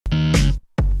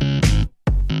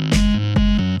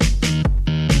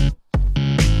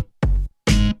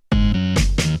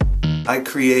I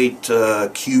create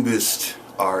cubist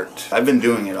art. I've been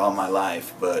doing it all my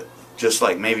life, but just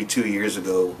like maybe 2 years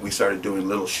ago, we started doing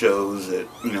little shows at,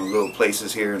 little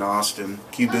places here in Austin.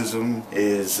 Cubism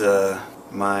is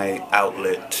my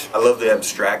outlet. I love the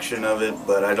abstraction of it,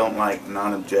 but I don't like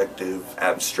non-objective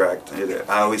abstract.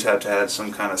 I always have to have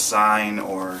some kind of sign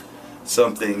or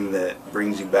something that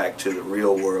brings you back to the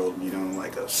real world,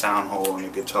 like a sound hole in a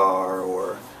guitar,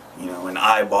 or an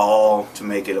eyeball to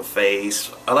make it a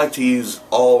face. I like to use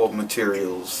all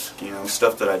materials,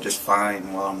 stuff that I just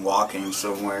find while I'm walking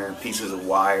somewhere, pieces of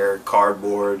wire,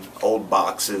 cardboard, old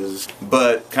boxes,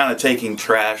 but kind of taking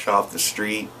trash off the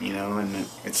street, and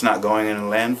it's not going in a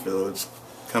landfill, it's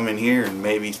coming here and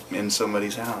maybe in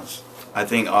somebody's house. I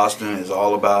think Austin is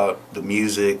all about the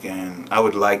music, and I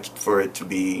would like for it to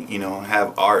be,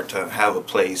 have art to have a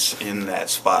place in that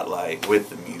spotlight with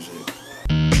the music.